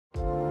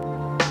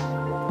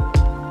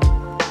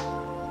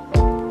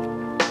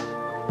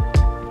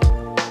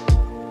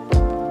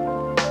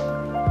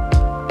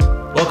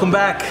Welcome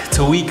back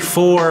to week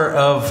 4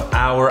 of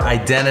our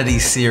identity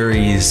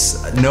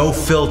series, No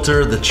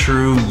Filter, the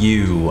True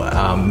You.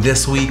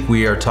 This week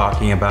we are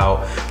talking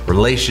about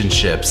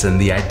relationships, and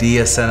the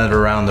idea centered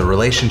around the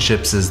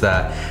relationships is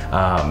that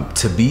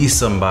to be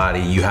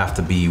somebody, you have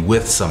to be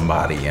with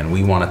somebody, and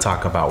we want to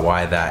talk about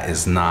why that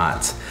is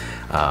not,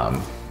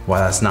 why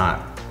that's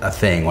not a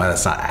thing, why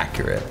that's not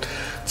accurate.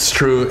 It's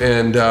true,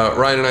 and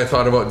Ryan and I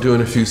thought about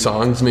doing a few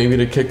songs maybe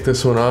to kick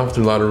this one off.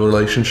 There's a lot of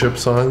relationship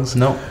songs.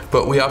 No.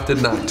 But we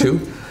opted not to.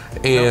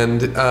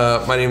 And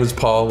my name is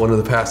Paul, one of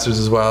the pastors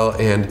as well,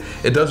 and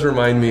it does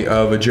remind me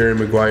of a Jerry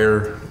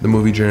Maguire, the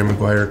movie Jerry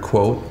Maguire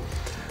quote,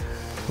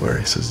 where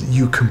he says,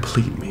 "You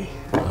complete me."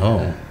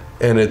 Oh.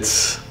 And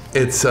it's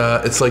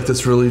like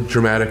this really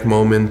dramatic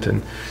moment,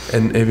 and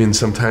even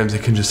sometimes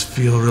it can just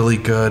feel really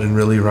good and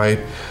really right.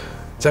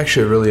 It's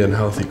actually a really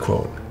unhealthy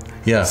quote.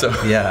 Yeah,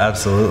 yeah,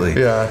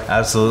 absolutely. Yeah.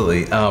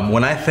 Absolutely.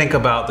 When I think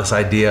about this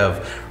idea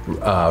of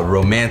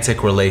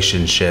romantic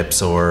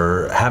relationships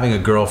or having a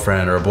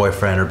girlfriend or a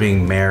boyfriend or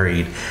being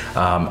married,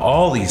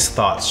 all these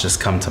thoughts just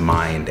come to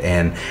mind.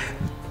 And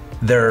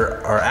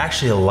there are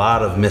actually a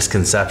lot of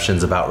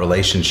misconceptions about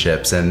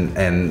relationships, and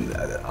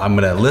I'm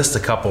going to list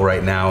a couple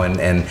right now,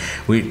 and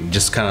we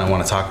just kind of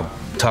want to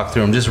talk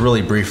through them just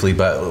really briefly.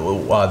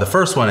 But the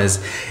first one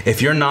is,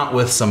 if you're not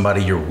with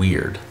somebody, you're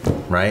weird,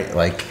 right?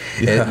 Like,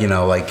 yeah. You're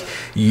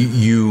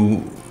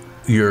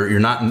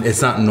not.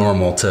 It's not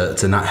normal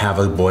to not have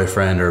a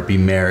boyfriend or be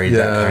married,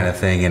 that kind of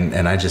thing.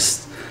 And I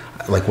just,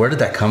 like, where did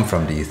that come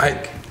from, do you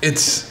think?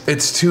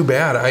 It's too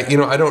bad.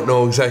 I don't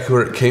know exactly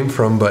where it came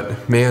from,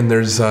 but man,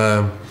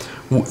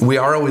 we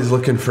are always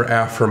looking for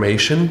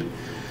affirmation.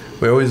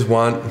 We always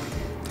want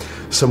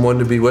someone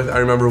to be with. I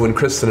remember when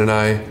Kristen and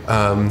I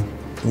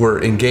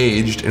were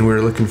engaged and we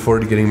were looking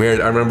forward to getting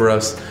married. I remember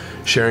us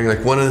sharing,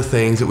 like, one of the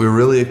things that we were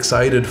really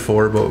excited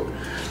for about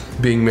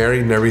being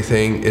married and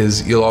everything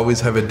is you'll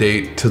always have a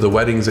date to the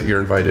weddings that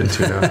you're invited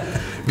to now.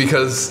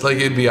 Because, like,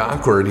 it'd be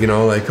awkward,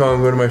 like, oh,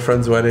 I'm going to my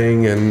friend's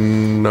wedding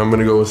and I'm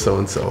going to go with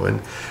so-and-so.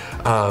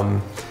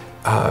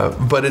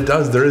 But it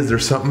does,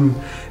 there's something,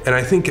 and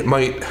I think it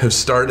might have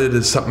started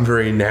as something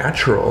very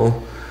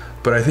natural,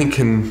 but I think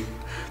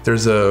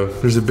there's a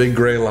big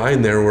gray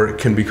line there where it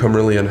can become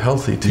really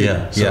unhealthy too.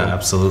 Yeah,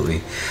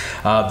 absolutely.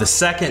 The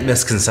second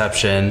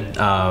misconception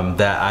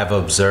that I've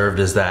observed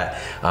is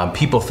that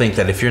people think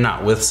that if you're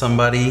not with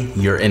somebody,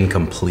 you're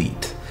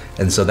incomplete.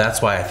 And so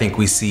that's why I think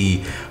we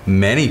see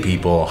many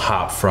people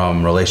hop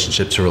from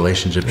relationship to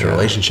relationship to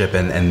relationship,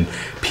 and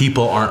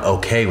people aren't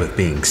okay with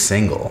being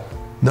single.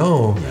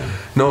 No,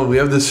 we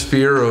have this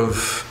fear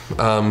of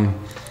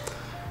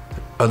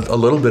a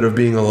little bit of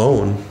being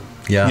alone.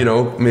 Yeah.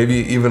 Maybe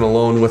even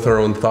alone with our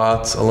own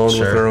thoughts, alone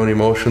with our own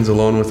emotions,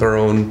 alone with our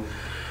own,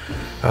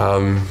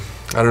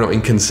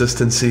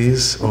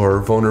 inconsistencies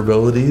or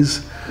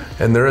vulnerabilities.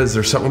 And there's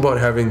something about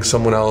having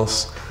someone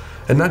else,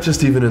 and not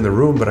just even in the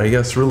room, but I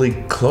guess really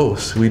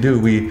close.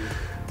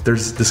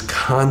 There's this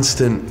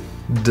constant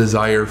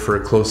desire for a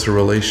closer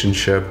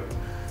relationship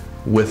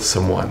with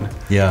someone.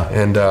 Yeah.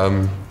 And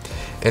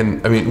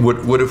I mean,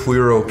 what if we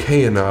were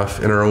okay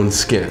enough in our own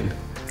skin?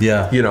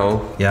 Yeah.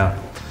 Yeah.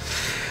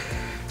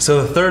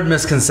 So the third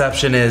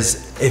misconception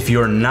is, if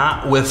you're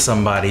not with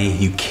somebody,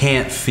 you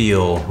can't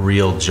feel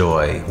real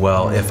joy.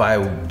 Well, if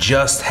I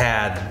just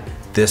had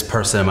this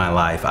person in my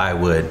life, I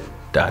would ...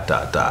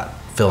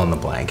 fill in the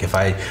blank. If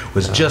I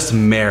was just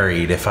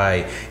married, if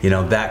I,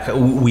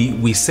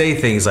 we say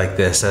things like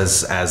this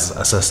as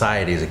a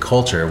society, as a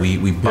culture.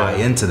 We buy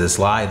into this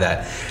lie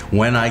that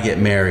when I get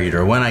married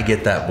or when I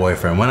get that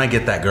boyfriend, when I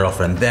get that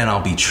girlfriend, then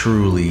I'll be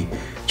truly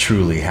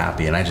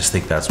happy. And I just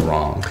think that's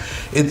wrong.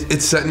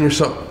 It's setting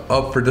yourself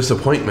up for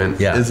disappointment,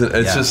 isn't it?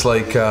 It's just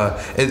like,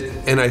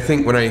 and I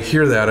think when I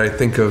hear that, I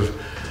think of,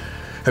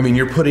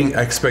 you're putting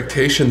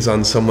expectations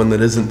on someone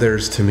that isn't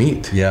theirs to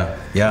meet. Yeah.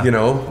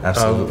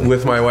 Absolutely.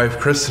 With my wife,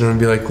 Kristen, and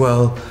be like,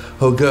 well,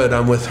 oh good,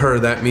 I'm with her.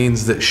 That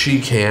means that she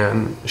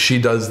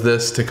does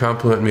this to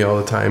compliment me all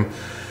the time.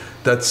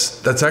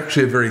 That's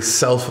actually a very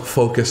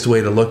self-focused way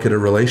to look at a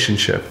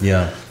relationship.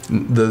 Yeah.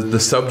 The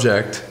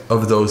subject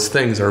of those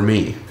things are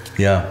me.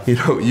 Yeah.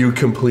 You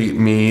complete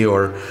me,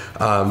 or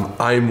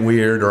I'm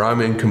weird, or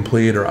I'm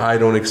incomplete, or I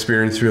don't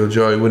experience real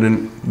joy.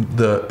 When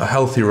a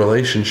healthy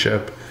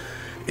relationship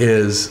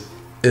is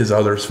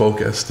others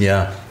focused.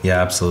 Yeah,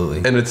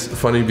 absolutely. And it's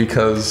funny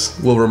because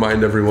we'll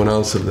remind everyone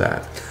else of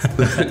that.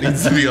 It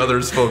needs to be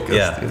others focused.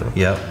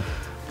 Yeah.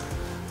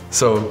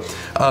 So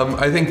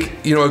I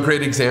think a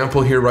great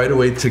example here right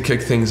away to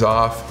kick things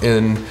off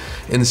in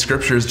the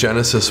scriptures,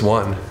 Genesis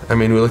 1.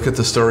 We look at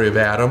the story of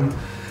Adam,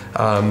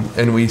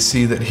 and we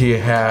see that he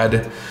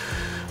had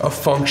a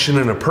function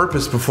and a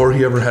purpose before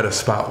he ever had a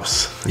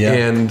spouse. Yeah.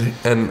 And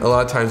a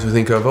lot of times we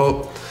think of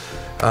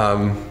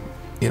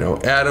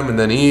Adam and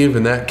then Eve,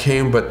 and that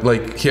came, but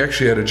like he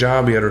actually had a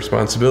job, he had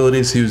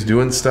responsibilities, he was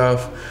doing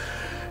stuff.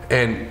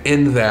 And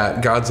in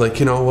that, God's like,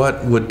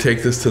 what would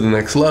take this to the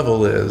next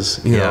level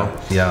is, you know.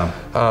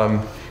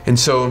 And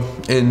so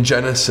in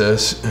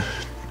Genesis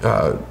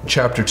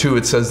chapter 2,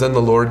 it says, "Then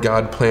the Lord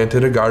God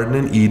planted a garden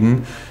in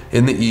Eden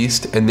in the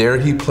east, and there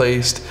he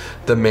placed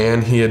the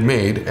man he had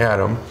made,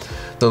 Adam.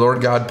 The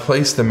Lord God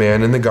placed the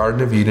man in the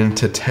Garden of Eden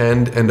to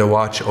tend and to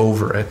watch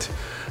over it.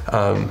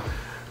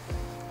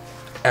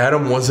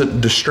 Adam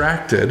wasn't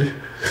distracted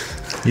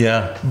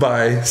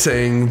by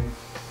saying,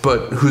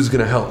 but who's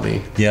going to help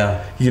me?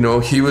 Yeah. You know,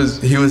 he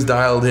was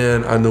dialed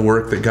in on the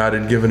work that God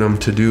had given him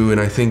to do.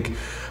 And I think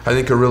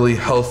a really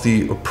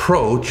healthy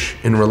approach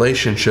in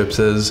relationships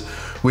is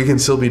we can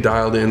still be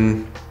dialed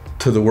in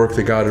to the work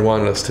that God had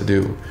wanted us to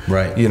do.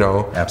 Right. You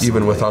know, Absolutely.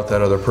 Even without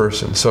that other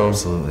person. So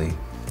Absolutely.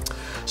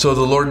 So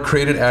the Lord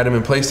created Adam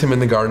and placed him in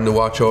the garden to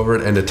watch over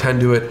it and to tend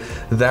to it.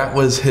 That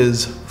was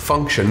his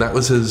function. That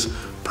was his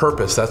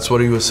purpose. That's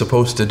what he was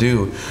supposed to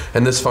do.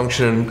 And this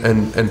function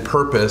and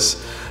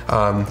purpose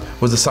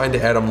was assigned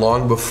to Adam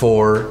long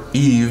before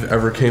Eve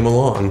ever came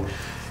along.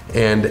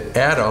 And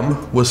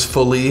Adam was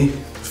fully,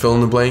 fill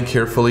in the blank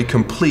here, fully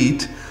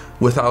complete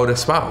without a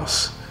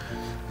spouse.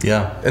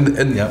 Yeah. And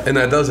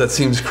that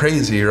seems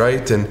crazy,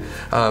 right? And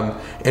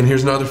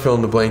here's another fill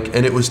in the blank,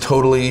 and it was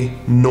totally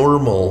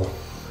normal.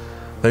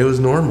 It was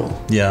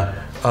normal. Yeah.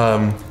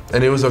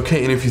 And it was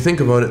okay. And if you think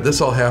about it,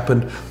 this all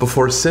happened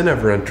before sin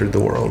ever entered the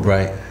world.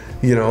 Right.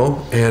 You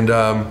know? And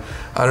I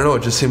don't know,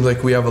 it just seems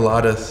like we have a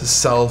lot of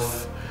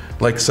self-doubt,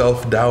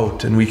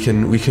 and we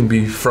can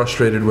be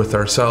frustrated with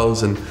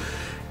ourselves, and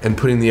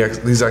putting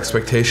these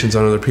expectations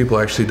on other people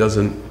actually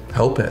doesn't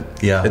help it.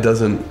 Yeah. It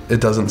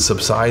doesn't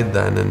subside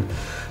then. And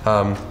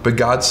but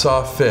God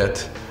saw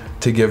fit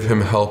to give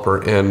him a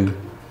helper, and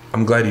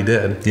I'm glad he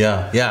did.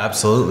 Yeah,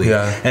 absolutely.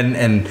 Yeah.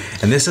 And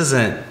this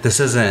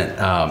isn't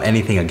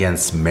anything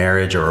against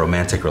marriage or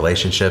romantic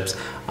relationships.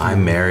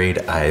 I'm married.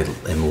 I'm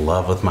in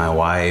love with my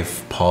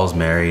wife. Paul's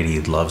married. He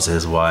loves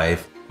his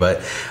wife.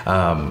 But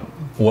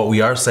what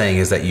we are saying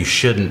is that you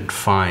shouldn't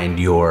find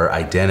your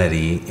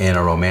identity in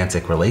a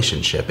romantic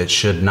relationship. It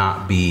should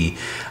not be.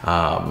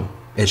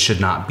 It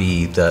should not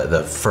be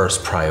the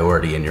first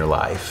priority in your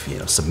life. You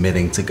know,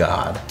 submitting to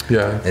God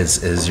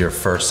is your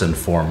first and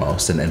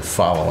foremost, and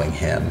following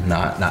Him,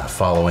 not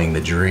following the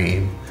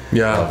dream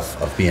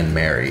of being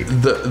married.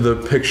 The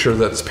picture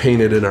that's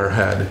painted in our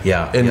head.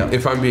 And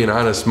if I'm being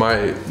honest,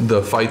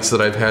 the fights that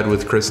I've had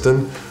with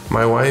Kristen,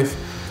 my wife,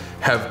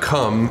 have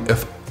come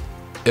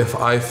if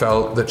I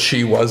felt that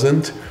she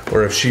wasn't,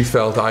 or if she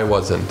felt I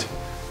wasn't.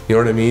 You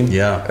know what I mean?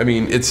 Yeah. I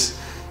mean, it's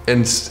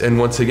and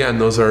once again,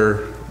 those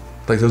are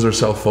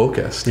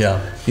self-focused. Yeah.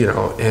 You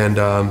know, and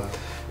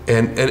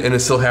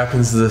it still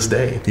happens to this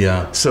day.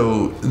 Yeah.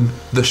 So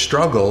the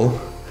struggle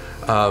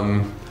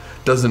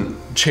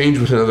doesn't change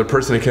with another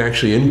person. It can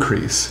actually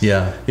increase.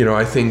 Yeah. You know,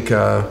 I think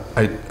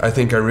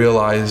I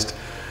realized,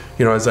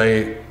 you know, as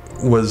I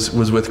was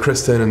with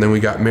Kristen, and then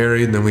we got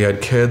married, and then we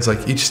had kids,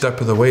 like each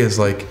step of the way is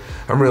like,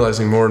 I'm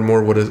realizing more and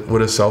more what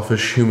a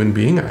selfish human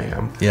being I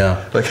am.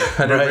 Yeah. Like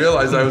I didn't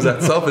realize I was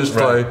that selfish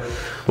till I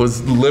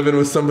was living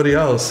with somebody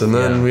else, and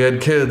then we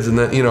had kids, and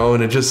then, you know,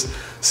 and it just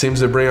seems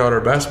to bring out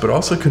our best, but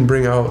also can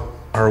bring out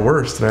our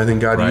worst. And I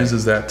think God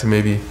uses that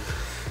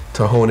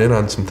to hone in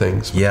on some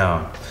things.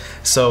 Yeah.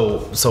 So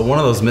one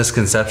of those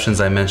misconceptions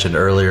I mentioned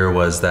earlier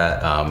was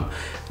that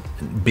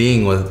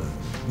being with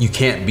you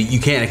can't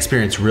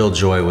experience real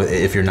joy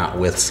if you're not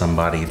with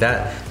somebody.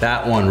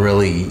 That one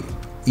really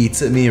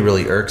eats at me, it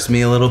really irks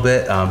me a little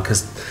bit,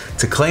 because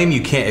to claim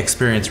you can't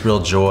experience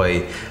real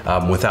joy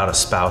without a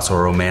spouse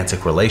or a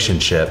romantic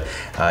relationship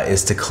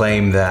is to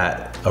claim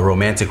that a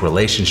romantic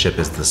relationship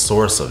is the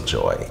source of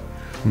joy.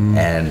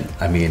 And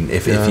I mean,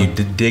 if you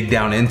dig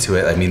down into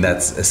it, I mean,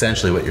 that's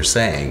essentially what you're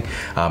saying.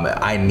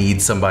 I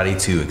need somebody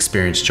to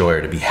experience joy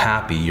or to be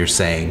happy. You're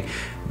saying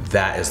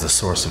that is the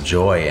source of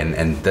joy,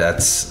 and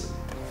that's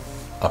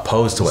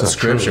opposed to what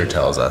Scripture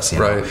tells us. You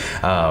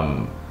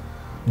know?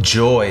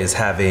 Joy is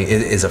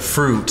a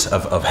fruit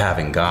of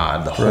having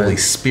God, the Holy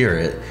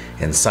Spirit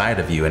inside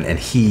of you, and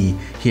He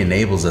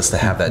enables us to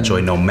have that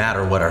joy no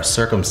matter what our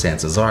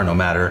circumstances are, no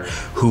matter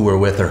who we're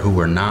with or who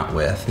we're not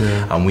with.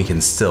 We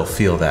can still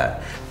feel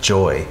that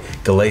joy.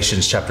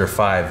 Galatians chapter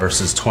 5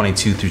 verses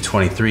 22 through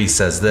 23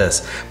 says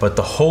this: "But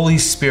the Holy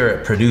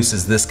Spirit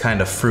produces this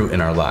kind of fruit in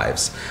our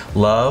lives: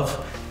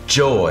 love,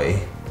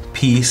 joy,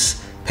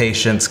 peace,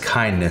 patience,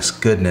 kindness,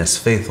 goodness,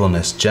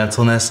 faithfulness,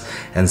 gentleness,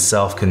 and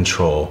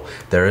self-control.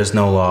 There is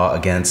no law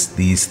against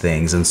these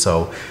things." And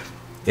so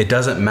it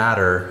doesn't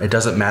matter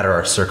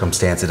our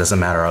circumstance, it doesn't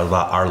matter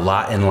our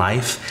lot in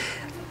life.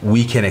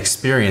 We can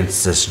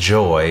experience this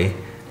joy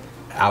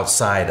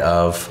outside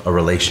of a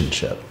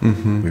relationship.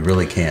 We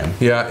really can.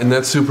 Yeah, and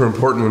that's super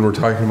important when we're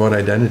talking about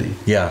identity.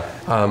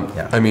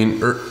 I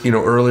mean,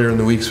 earlier in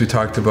the weeks we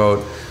talked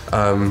about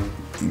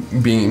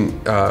being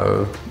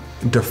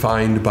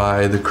defined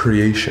by the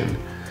creation.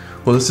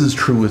 Well, this is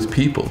true with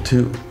people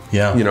too.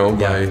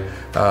 By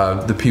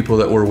the people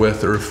that we're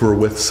with, or if we're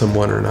with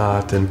someone or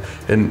not. And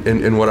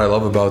what I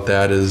love about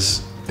that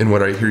is, and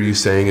what I hear you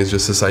saying, is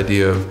just this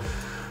idea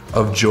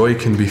of joy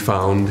can be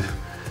found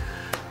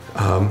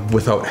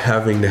without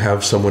having to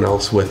have someone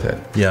else with it.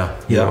 Yeah.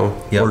 You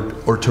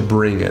know, or to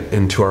bring it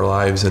into our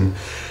lives. And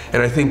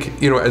I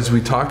think, you know, as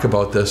we talk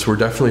about this, we're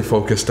definitely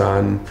focused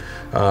on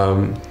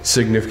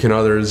significant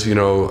others, you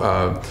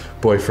know,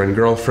 boyfriend,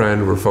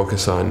 girlfriend. We're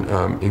focused on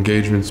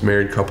engagements,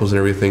 married couples and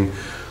everything.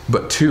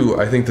 But too,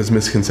 I think this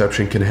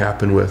misconception can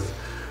happen with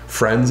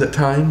friends at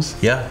times.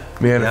 Yeah.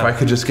 Man, if I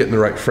could just get in the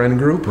right friend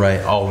group.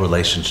 Right. All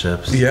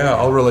relationships. Yeah,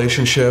 all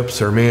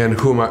relationships, or man,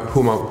 who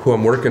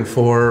I'm working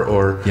for,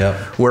 or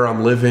where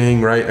I'm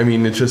living, right? I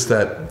mean, it's just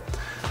that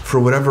for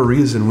whatever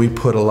reason, we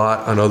put a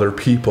lot on other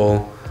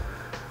people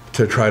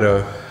to try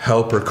to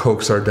help or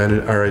coax our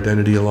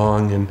identity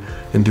along, and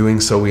in doing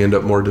so, we end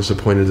up more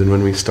disappointed than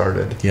when we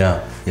started.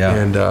 Yeah.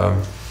 And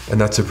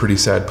that's a pretty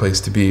sad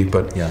place to be.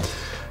 But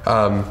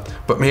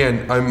but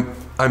man,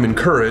 I'm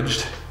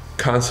encouraged,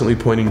 constantly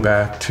pointing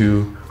back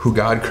to who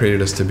God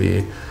created us to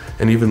be,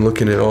 and even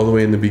looking at all the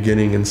way in the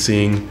beginning and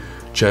seeing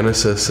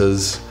Genesis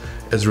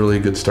as really a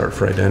good start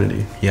for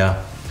identity.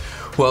 Yeah.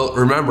 Well,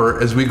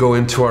 remember, as we go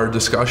into our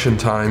discussion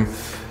time,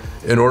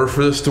 in order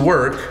for this to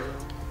work,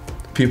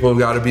 people have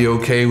got to be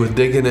okay with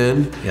digging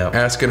in,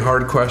 asking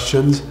hard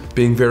questions,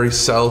 being very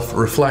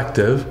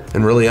self-reflective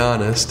and really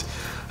honest,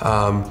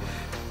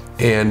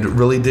 and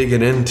really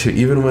digging into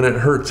even when it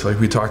hurts, like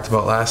we talked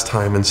about last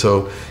time. And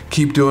so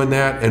keep doing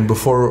that. And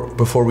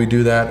before we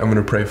do that, I'm going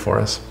to pray for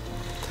us.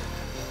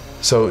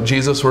 So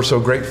Jesus, we're so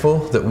grateful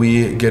that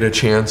we get a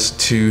chance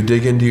to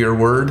dig into your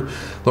word.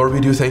 Lord,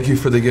 we do thank you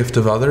for the gift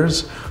of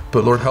others,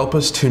 but Lord, help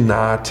us to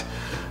not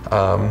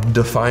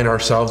define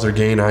ourselves or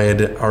gain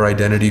our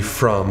identity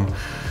from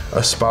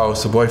a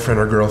spouse, a boyfriend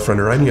or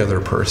girlfriend, or any other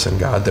person,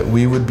 God, that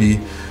we would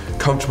be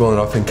comfortable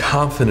enough and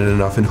confident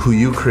enough in who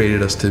you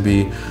created us to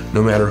be,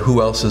 no matter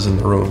who else is in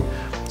the room.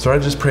 So I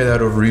just pray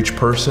that over each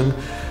person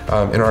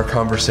in our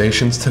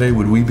conversations today.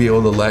 Would we be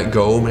able to let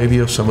go maybe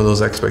of some of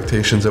those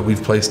expectations that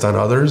we've placed on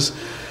others,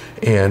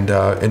 and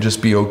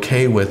just be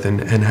okay with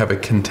and have a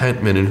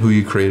contentment in who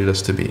you created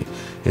us to be.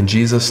 In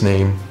Jesus'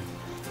 name,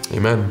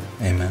 amen.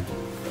 Amen.